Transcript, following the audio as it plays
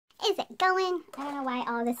is it going? I don't know why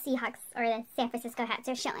all the Seahawks or the San Francisco hats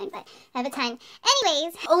are showing, but I have a ton.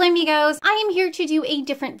 Anyways. Hola amigos, I am here to do a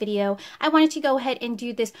different video. I wanted to go ahead and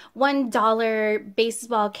do this $1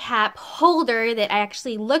 baseball cap holder that I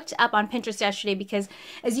actually looked up on Pinterest yesterday because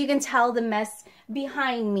as you can tell the mess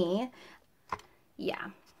behind me, yeah,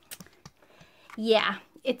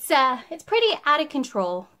 it's pretty out of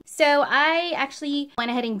control. So I actually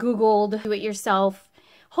went ahead and Googled do-it-yourself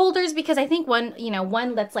holders because I think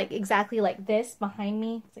one that's like exactly like this behind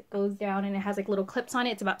me. It goes down and it has like little clips on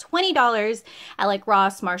it. It's about $20 at like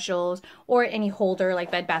Ross, Marshalls, or any holder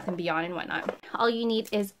like Bed Bath & Beyond and whatnot. All you need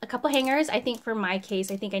is a couple hangers. I think for my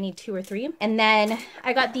case, I think I need 2 or 3. And then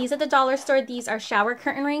I got these at the dollar store. These are shower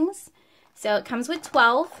curtain rings. So it comes with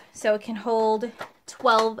 12, so it can hold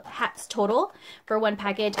 12 hats total for one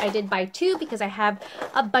package. I did buy 2 because I have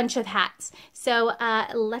a bunch of hats. So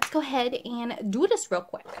let's go ahead and do this real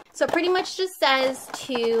quick. So it pretty much just says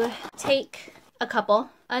to take a couple,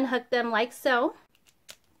 unhook them like so,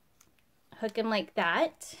 hook them like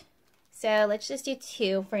that. So let's just do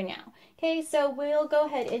 2 for now. Okay, so we'll go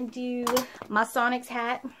ahead and do my Sonics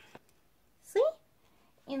hat. See?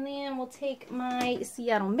 And then we'll take my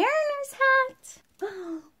Seattle Mariners hat.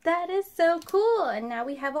 Oh, that is so cool. And now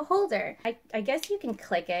we have a holder. I guess you can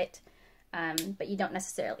click it, but you don't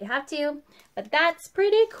necessarily have to. But that's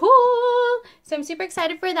pretty cool. So I'm super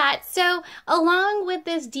excited for that. So along with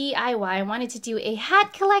this DIY, I wanted to do a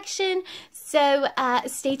hat collection. So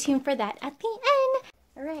stay tuned for that at the end.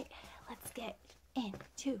 All right, let's get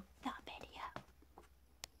into the video.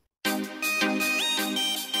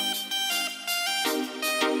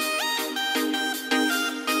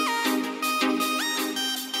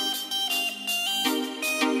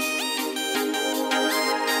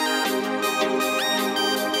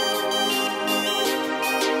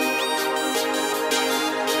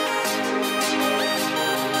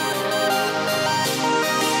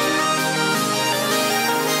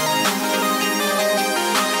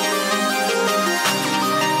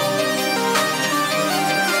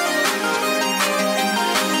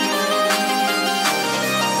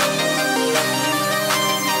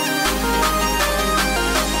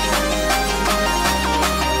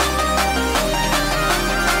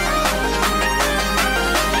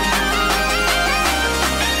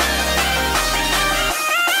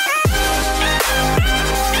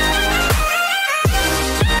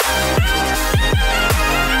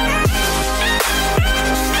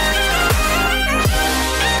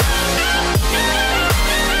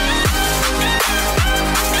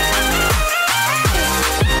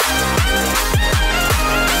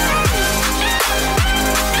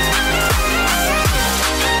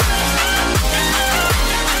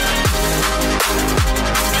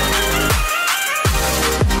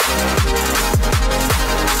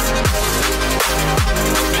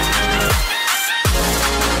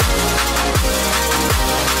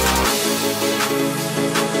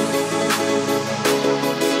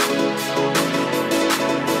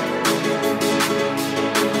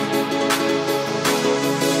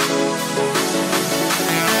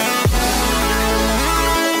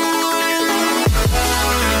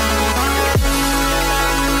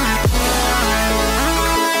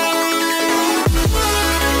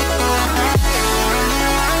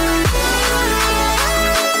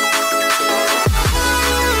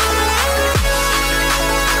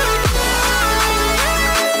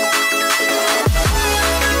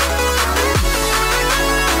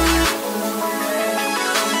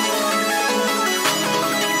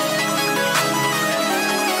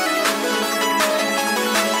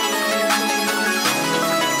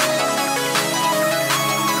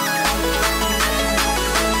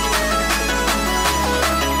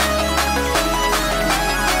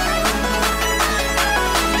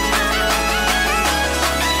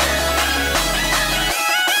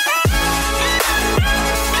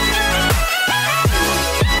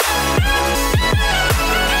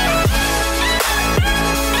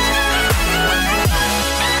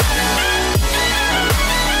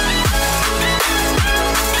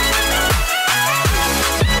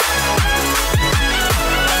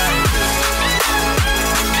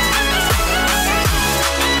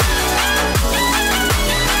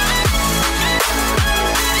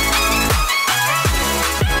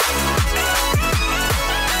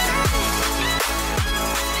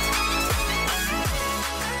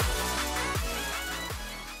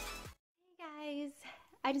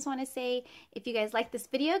 I just want to say, if you guys like this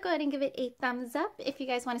video, go ahead and give it a thumbs up. If you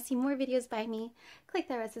guys want to see more videos by me, click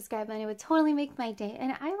that red subscribe button. It would totally make my day.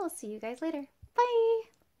 And I will see you guys later. Bye!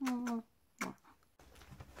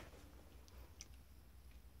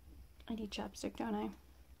 I need chopstick, don't I?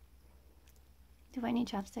 Do I need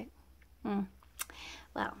chapstick?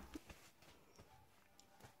 Well,